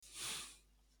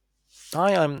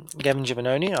Hi, I'm Gavin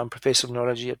Giovannoni. I'm Professor of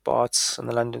Neurology at Barts and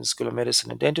the London School of Medicine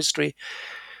and Dentistry.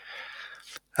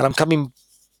 And I'm coming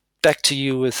back to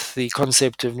you with the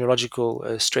concept of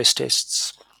neurological stress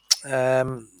tests.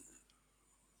 Um,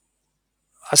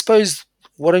 I suppose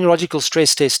what a neurological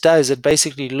stress test does, it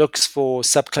basically looks for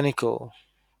subclinical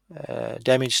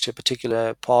damage to a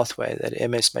particular pathway that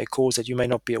MS may cause that you may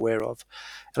not be aware of.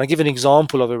 And I'll give an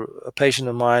example of a patient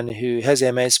of mine who has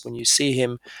MS. When you see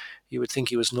him, you would think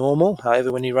he was normal.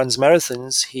 However, when he runs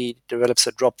marathons, he develops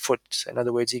a drop foot. In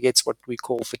other words, he gets what we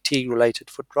call fatigue-related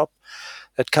foot drop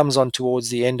that comes on towards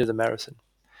the end of the marathon.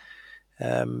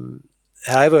 Um,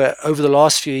 However, over the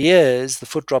last few years, the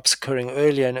foot drops occurring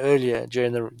earlier and earlier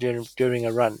during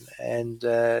a run, and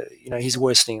he's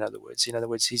worsening. In other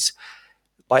words, he's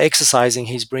by exercising,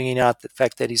 he's bringing out the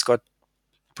fact that he's got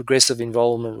progressive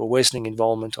involvement or worsening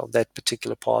involvement of that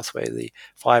particular pathway, the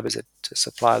fibers that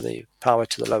supply the power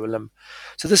to the lower limb.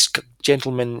 So this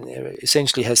gentleman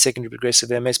essentially has secondary progressive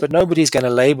MS, but nobody's going to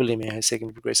label him as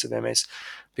secondary progressive MS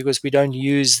because we don't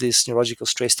use this neurological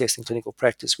stress test in clinical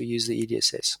practice. We use the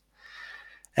EDSS.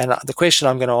 And the question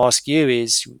I'm going to ask you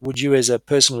is, would you as a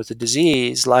person with the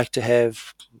disease like to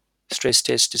have stress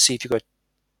tests to see if you've got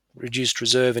reduced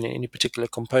reserve in any particular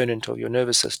component of your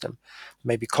nervous system?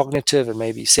 Maybe cognitive, it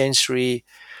may be sensory,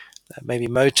 maybe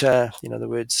motor, in other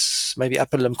words, maybe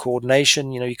upper limb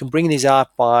coordination. You can bring these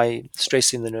out by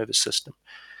stressing the nervous system.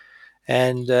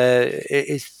 And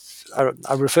I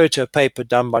refer to a paper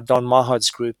done by Don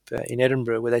Mahard's group in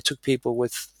Edinburgh, where they took people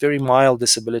with very mild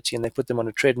disability and they put them on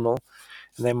a treadmill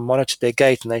and they monitored their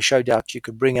gait, and they showed out you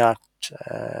could bring out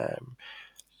um,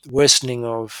 worsening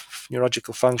of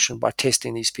neurological function by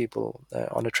testing these people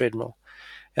on a treadmill.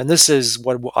 And this is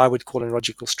what I would call a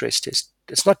neurological stress test.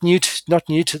 It's not new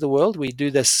to the world. We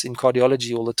do this in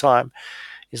cardiology all the time.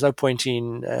 There's no point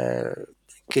in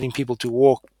getting people to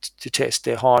walk to test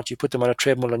their heart. You put them on a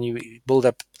treadmill and you build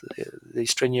up the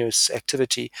strenuous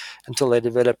activity until they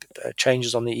develop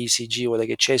changes on the ECG or they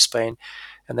get chest pain,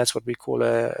 and that's what we call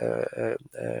a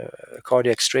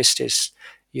cardiac stress test.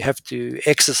 You have to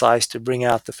exercise to bring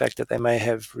out the fact that they may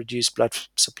have reduced blood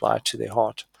supply to their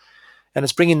heart. And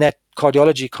it's bringing that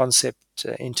cardiology concept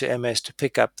into MS to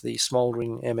pick up the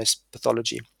smoldering MS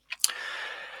pathology.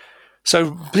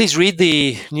 So please read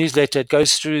the newsletter. It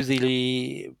goes through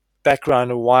the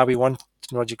background of why we want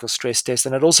neurological stress test,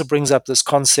 and it also brings up this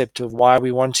concept of why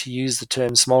we want to use the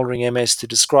term smoldering MS to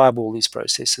describe all these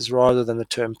processes rather than the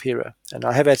term PIRA. And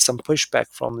I have had some pushback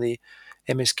from the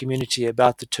MS community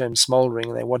about the term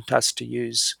smoldering. They want us to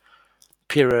use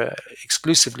PIRA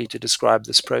exclusively to describe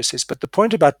this process. But the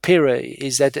point about PIRA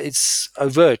is that it's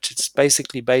overt. It's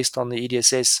basically based on the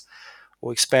EDSS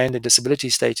or expanded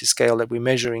disability status scale that we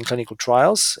measure in clinical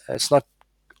trials. It's not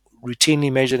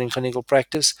routinely measured in clinical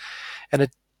practice, and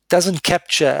it doesn't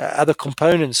capture other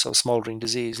components of smoldering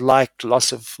disease like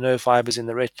loss of nerve fibers in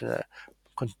the retina,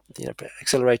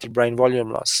 accelerated brain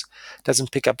volume loss. It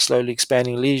doesn't pick up slowly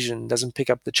expanding lesion, doesn't pick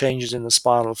up the changes in the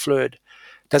spinal fluid,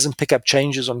 doesn't pick up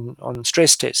changes on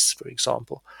stress tests, for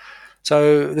example.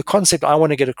 So the concept I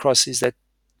want to get across is that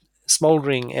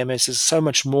smoldering MS is so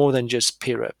much more than just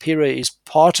PIRA. PIRA is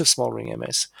part of smoldering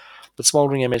MS, but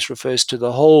smoldering MS refers to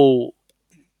the whole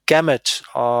gamut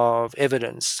of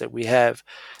evidence that we have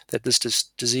that this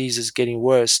disease is getting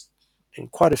worse in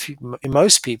quite a few, in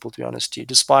most people, to be honest with you,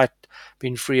 despite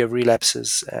being free of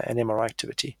relapses and MRI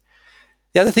activity.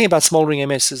 The other thing about smoldering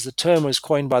MS is the term was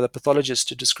coined by the pathologist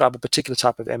to describe a particular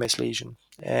type of MS lesion,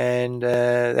 and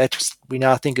that we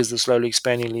now think is the slowly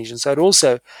expanding lesion. So it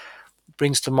also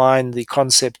brings to mind the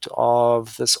concept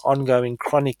of this ongoing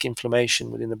chronic inflammation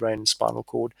within the brain and spinal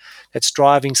cord that's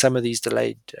driving some of these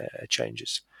delayed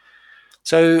changes.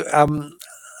 So,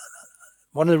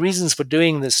 one of the reasons for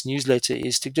doing this newsletter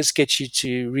is to just get you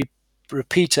to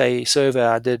repeat a survey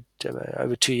I did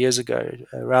over 2 years ago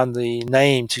around the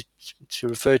name to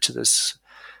refer to this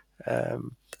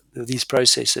these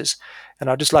processes, and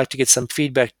I'd just like to get some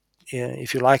feedback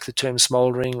if you like the term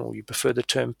smoldering or you prefer the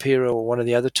term PIRA or one of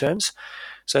the other terms.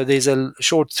 So there's a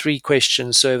short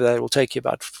 3-question survey that will take you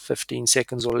about 15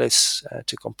 seconds or less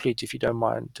to complete. If you don't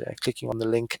mind clicking on the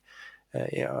link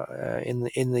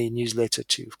in the newsletter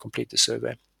to complete the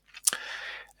survey.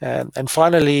 And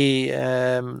finally,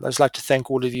 I'd just like to thank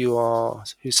all of you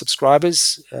who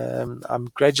subscribers. I'm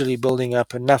gradually building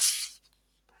up enough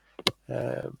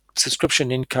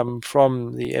subscription income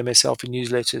from the MS Alpha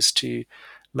newsletters to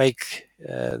make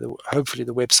hopefully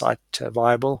the website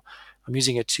viable. I'm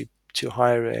using it to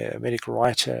hire a medical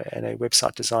writer and a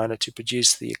website designer to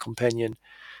produce the companion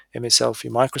MS Alpha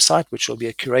microsite, which will be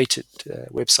a curated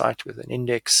website with an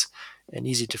index and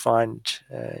easy to find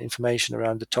information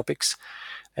around the topics.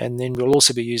 And then we'll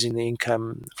also be using the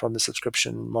income from the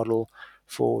subscription model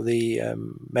for the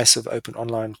massive open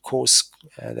online course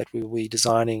that we will be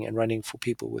designing and running for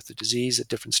people with the disease at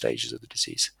different stages of the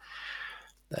disease.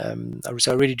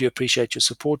 So I really do appreciate your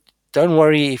support. Don't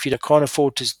worry if you can't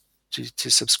afford to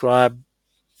subscribe.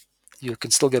 You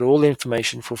can still get all the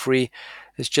information for free.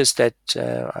 It's just that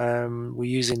we're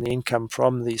using the income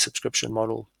from the subscription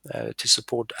model to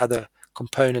support other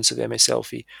components of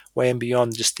MSLFE way and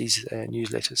beyond just these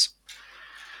newsletters.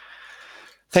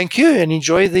 Thank you, and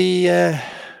enjoy the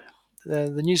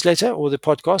newsletter or the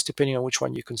podcast, depending on which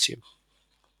one you consume.